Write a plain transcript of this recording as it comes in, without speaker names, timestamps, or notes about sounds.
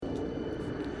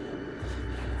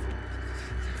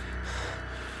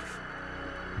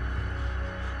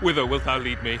Whither wilt thou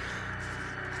lead me?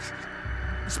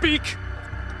 Speak!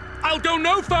 I'll go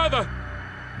no further!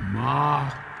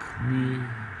 Mark me.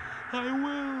 I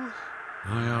will.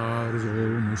 My hour is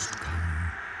almost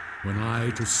come, when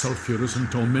I to sulphurous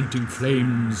and tormenting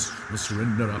flames must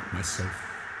render up myself.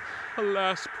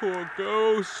 Alas, poor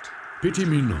ghost. Pity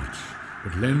me not,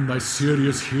 but lend thy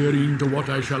serious hearing to what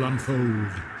I shall unfold.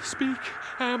 Speak,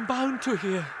 I am bound to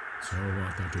hear. So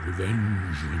art thou to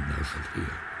revenge when thou shalt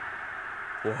hear.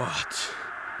 What?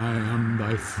 I am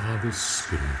thy father's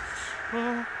spirit,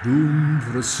 doomed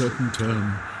for a certain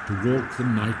term to walk the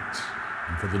night,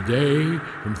 and for the day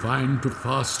confined to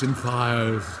fast in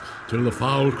fires, till the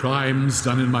foul crimes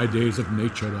done in my days of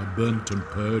nature are burnt and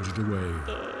purged away.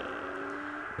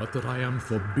 But that I am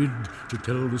forbid to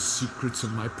tell the secrets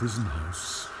of my prison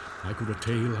house, I could a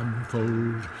tale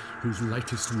unfold, whose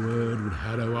lightest word would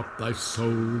harrow up thy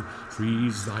soul,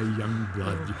 freeze thy young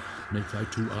blood, make thy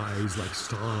two eyes like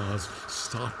stars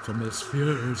start from their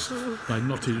spheres, thy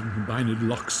knotted and binded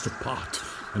locks to part,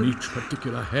 and each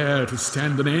particular hair to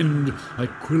stand an end,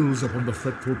 like quills upon the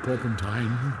fretful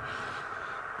porpentine.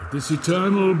 But this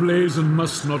eternal blazon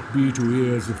must not be to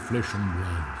ears of flesh and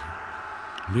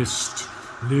blood. List,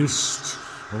 list,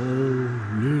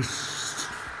 oh, list,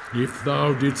 if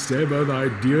thou didst ever thy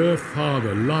dear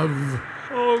father love,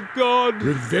 Oh, God!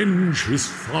 revenge his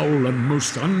foul and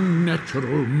most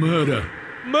unnatural murder.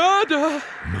 Murder!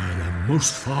 Murder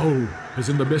most foul, as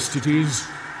in the best it is,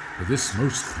 but this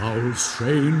most foul,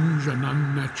 strange, and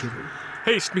unnatural.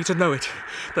 Haste me to know it,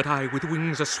 that I, with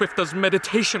wings as swift as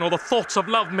meditation or the thoughts of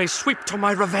love, may sweep to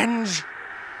my revenge.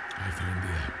 I find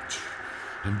thee apt,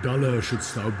 and duller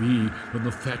shouldst thou be when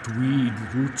the fat weed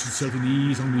that roots itself in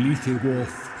ease on lethal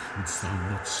wharf, wouldst thou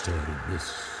not stir in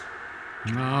this.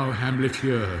 Now, Hamlet,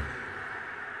 here.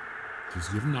 'Tis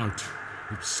given out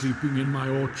that sleeping in my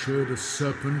orchard a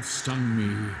serpent stung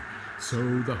me, so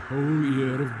the whole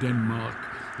ear of Denmark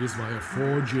is by a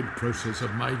forged process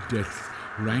of my death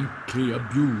rankly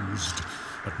abused.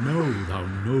 But know, thou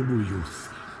noble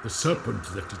youth, the serpent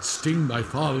that did sting thy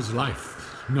father's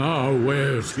life now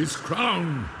wears his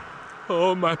crown.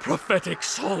 Oh, my prophetic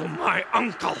soul, my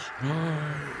uncle!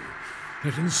 Aye,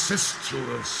 that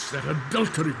incestuous, that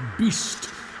adulterate beast,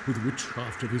 with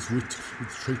witchcraft of his wit, with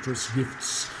traitorous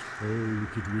gifts,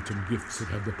 wicked wit and gifts that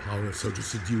have the power so to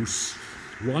seduce,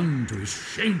 won to his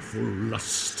shameful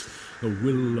lust the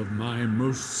will of my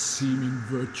most seeming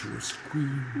virtuous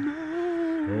queen. No.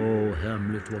 Oh,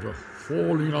 Hamlet, what a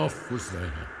falling off was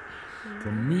there!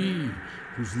 From me,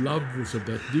 whose love was of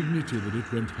that dignity that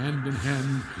it went hand in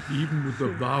hand even with the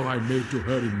vow I made to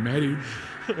her in marriage,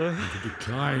 and to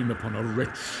decline upon a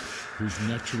wretch whose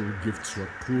natural gifts were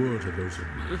poor to those of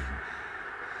mine.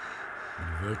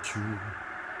 And virtue,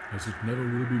 as it never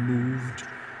will be moved,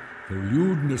 though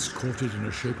lewdness caught it in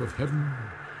a shape of heaven,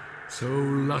 so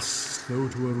lust, though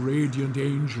to a radiant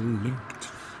angel linked,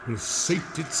 will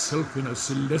sate itself in a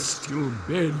celestial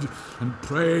bed and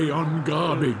prey on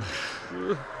garbage.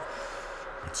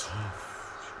 But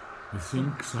soft,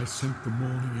 methinks I scent the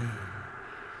morning air.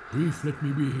 Brief let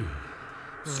me be,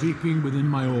 sleeping within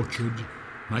my orchard,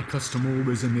 my custom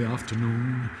always in the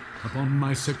afternoon. Upon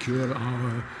my secure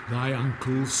hour thy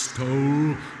uncle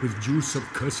stole with juice of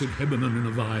cursed Hebanon in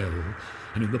a vial,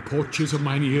 and in the porches of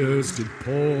mine ears did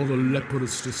pour the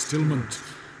leprous distilment,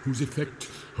 whose effect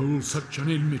holds such an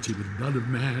enmity with blood of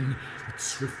man, that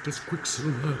swift as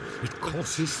quicksilver it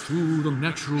courses through the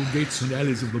natural gates and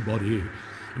alleys of the body,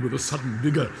 and with a sudden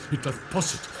vigour it doth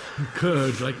posset and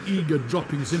curd like eager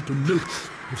droppings into milk,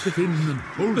 with thin and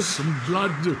wholesome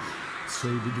blood. So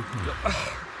did it now,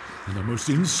 and a most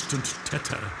instant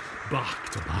tetter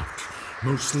barked about,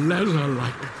 most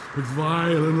leather-like, with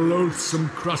vile and loathsome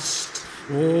crust,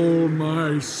 all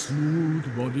my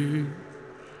smooth body.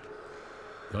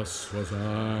 Thus was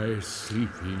I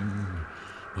sleeping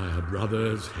by a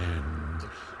brother's hand,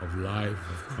 of life,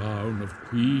 of crown, of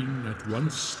queen, at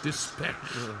once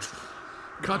dispatched,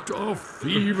 cut off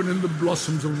even in the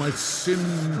blossoms of my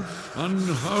sin,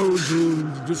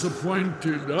 unhouselled,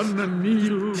 disappointed,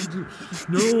 unannealed,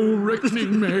 no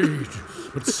reckoning made,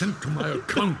 but sent to my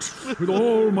account with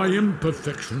all my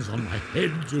imperfections on my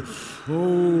head.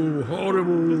 Oh,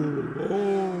 horrible,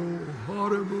 oh,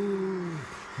 horrible,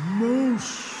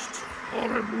 most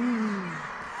horrible.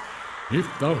 If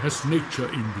thou hast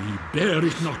nature in thee, bear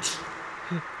it not.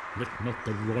 Let not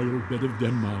the royal bed of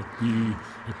Denmark be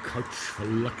a couch for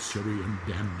luxury and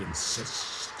damned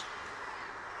incest.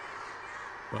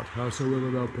 But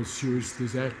howsoever thou pursuest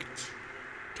this act,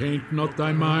 taint not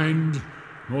thy mind,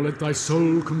 nor let thy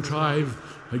soul contrive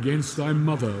against thy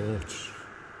mother aught.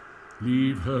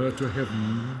 Leave her to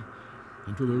heaven,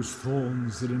 and to those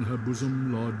thorns that in her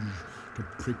bosom lodge to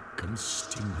prick and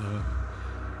sting her.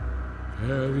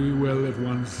 Fare thee well at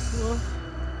once.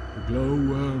 The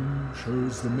glowworm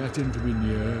shows the matin to be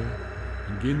near,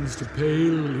 and begins to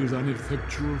pale his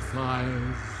ineffectual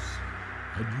fires.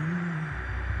 Adieu,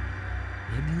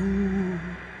 adieu,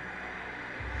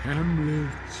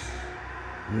 Hamlet,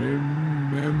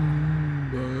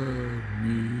 remember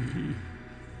me.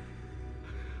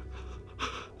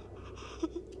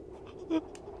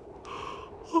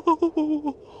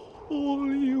 Oh, all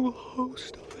you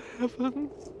host of heaven,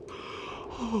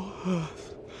 oh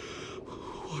earth,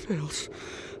 what else?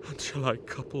 And shall I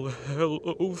couple hell,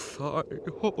 O thigh,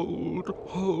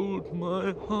 hold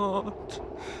my heart,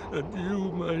 and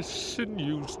you, my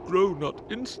sinews, grow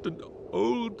not instant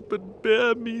old, but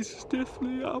bear me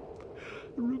stiffly up.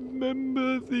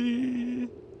 Remember thee,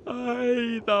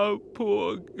 aye, thou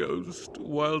poor ghost,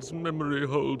 whilst memory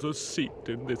holds a seat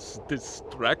in this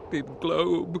distracted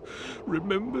globe.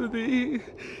 Remember thee,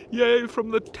 yea,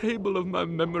 from the table of my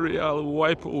memory I'll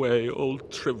wipe away all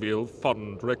trivial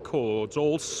fond records,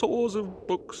 all sores of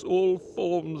books, all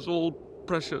forms, all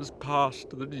pressures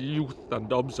past that youth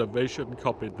and observation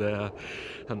copied there,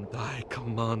 and thy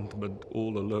commandment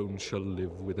all alone shall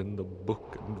live within the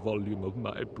book and volume of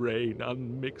my brain,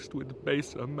 unmixed with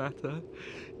baser matter.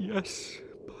 Yes,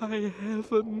 by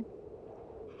heaven.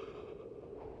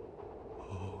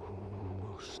 Oh,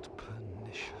 most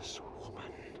pernicious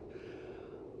woman.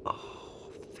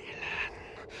 Oh,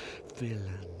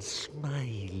 villain,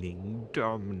 smiling,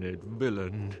 dominant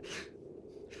villain.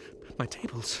 My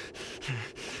tables.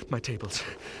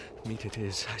 Meet it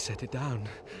is, I set it down,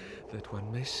 that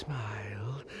one may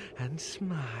smile and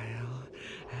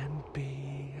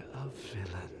be a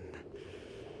villain.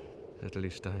 At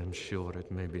least I am sure it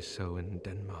may be so in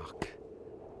Denmark.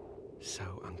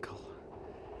 So, uncle,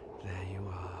 there you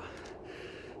are.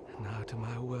 Now to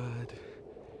my word,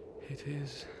 it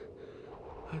is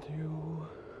adieu,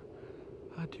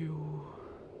 adieu.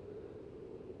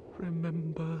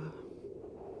 Remember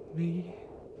me.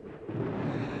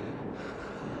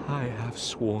 I have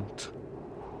sworn.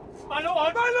 My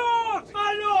lord! My lord!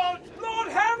 My lord! Lord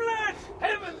Hamlet!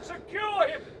 Heaven secure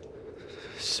him!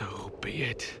 So be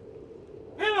it.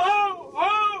 Ho,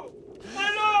 ho! My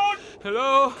lord!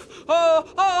 Hello?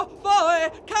 Oh, boy!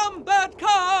 Come, bird,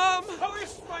 come! How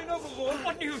is my noble lord?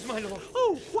 What news, my lord?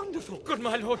 Oh, wonderful. Good,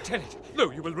 my lord, tell it.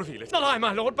 No, you will reveal it. Not I,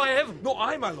 my lord, by heaven. Nor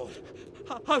I, my lord.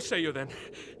 How say you then?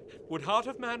 Would heart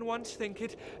of man once think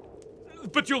it?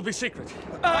 But you'll be secret.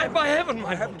 Aye, by heaven,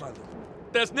 my Heaven, lord. my lord.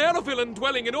 There's ne'er a villain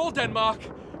dwelling in all Denmark,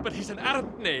 but he's an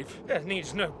arrant knave. There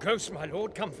needs no ghost, my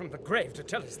lord, come from the grave to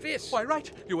tell us this. Why, right,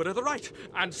 you are in the right.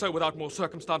 And so, without more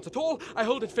circumstance at all, I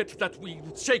hold it fit that we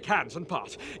shake hands and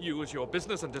part. You as your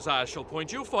business and desire shall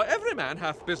point you, for every man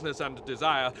hath business and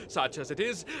desire, such as it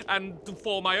is, and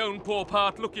for my own poor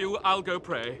part, look you, I'll go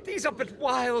pray. These are but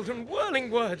wild and whirling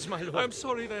words, my lord. I'm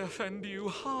sorry they offend you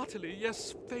heartily,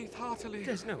 yes, faith heartily.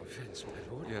 There's no offence,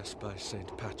 my lord. Yes, by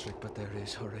St. Patrick, but there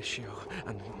is, Horatio,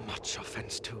 and much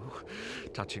offence too.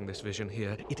 Touching this vision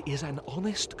here, it is an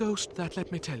honest ghost, that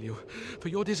let me tell you, for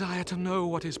your desire to know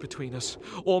what is between us,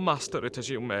 or master it as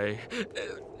you may.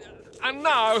 And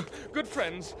now, good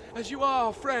friends, as you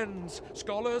are friends,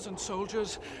 scholars and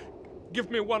soldiers, give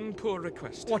me one poor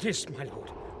request. What is, my lord?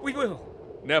 We will.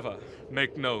 Never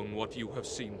make known what you have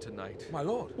seen tonight. My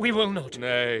lord. We will not.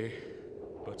 Nay,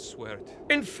 but swear it.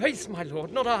 In faith, my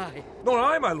lord, not I. Nor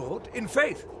I, my lord, in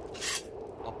faith.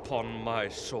 Upon my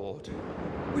sword.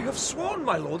 We have sworn,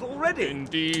 my lord, already.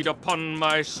 Indeed, upon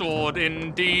my sword,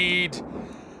 indeed.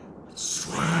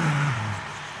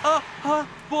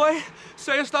 Boy,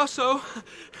 sayest thou so?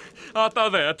 Art thou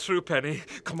there, true penny?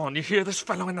 Come on, you hear this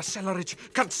fellow in the cellarage?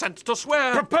 Consent to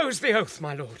swear. Propose the oath,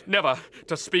 my lord. Never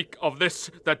to speak of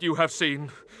this that you have seen.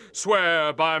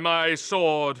 Swear by my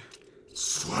sword.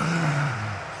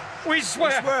 We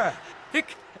swear. Swear.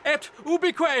 Hic et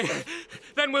ubique.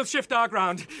 Then we'll shift our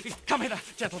ground. Come hither,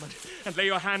 gentlemen, and lay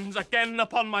your hands again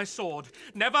upon my sword.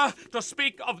 Never to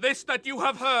speak of this that you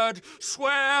have heard.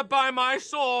 Swear by my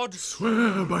sword.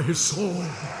 Swear by his sword.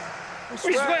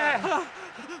 We swear.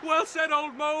 Well said,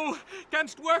 old mole.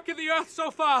 Canst work in the earth so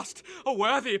fast. A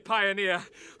worthy pioneer.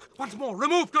 Once more,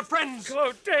 remove, good friends.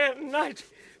 Go day and night.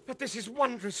 But this is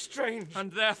wondrous strange.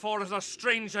 And therefore, as a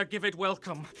stranger, give it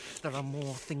welcome. There are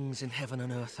more things in heaven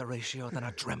and earth, Horatio, than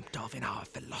are dreamt of in our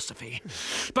philosophy.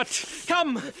 But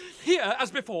come, here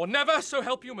as before, never, so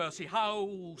help you mercy, how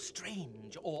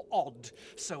strange or odd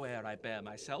soe'er I bear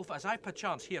myself, as I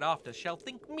perchance hereafter shall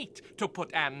think meet to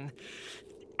put an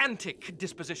antic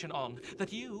disposition on,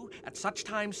 that you, at such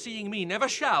time seeing me, never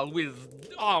shall, with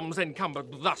arms encumbered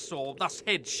thus, or thus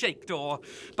head shaked, or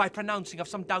by pronouncing of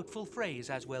some doubtful phrase,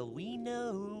 as well we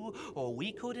know, or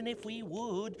we could, and if we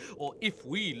would, or if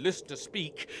we list to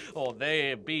speak, or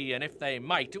there be, and if they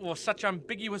might, or such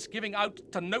ambiguous giving out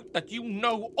to note that you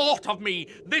know aught of me,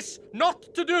 this not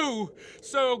to do.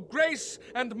 So grace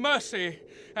and mercy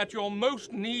at your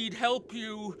most need help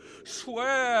you.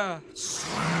 Swear.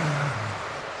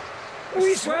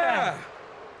 We swear!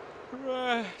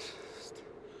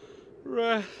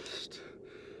 Rest,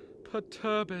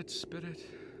 perturbed spirit.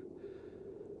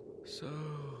 So,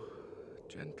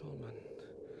 gentlemen,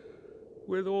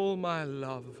 with all my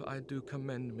love I do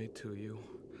commend me to you,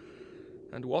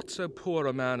 and what so poor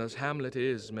a man as Hamlet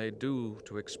is may do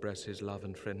to express his love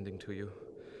and friending to you,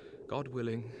 God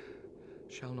willing,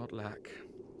 shall not lack.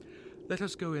 Let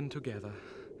us go in together,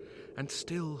 and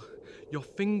still your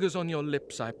fingers on your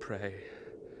lips, I pray.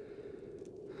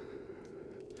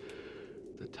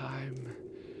 The time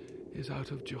is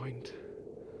out of joint.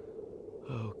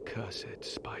 Oh, cursed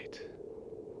spite,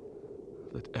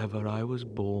 that ever I was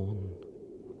born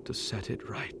to set it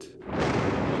right.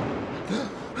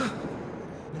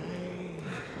 Nay,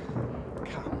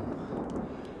 come.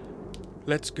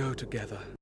 Let's go together.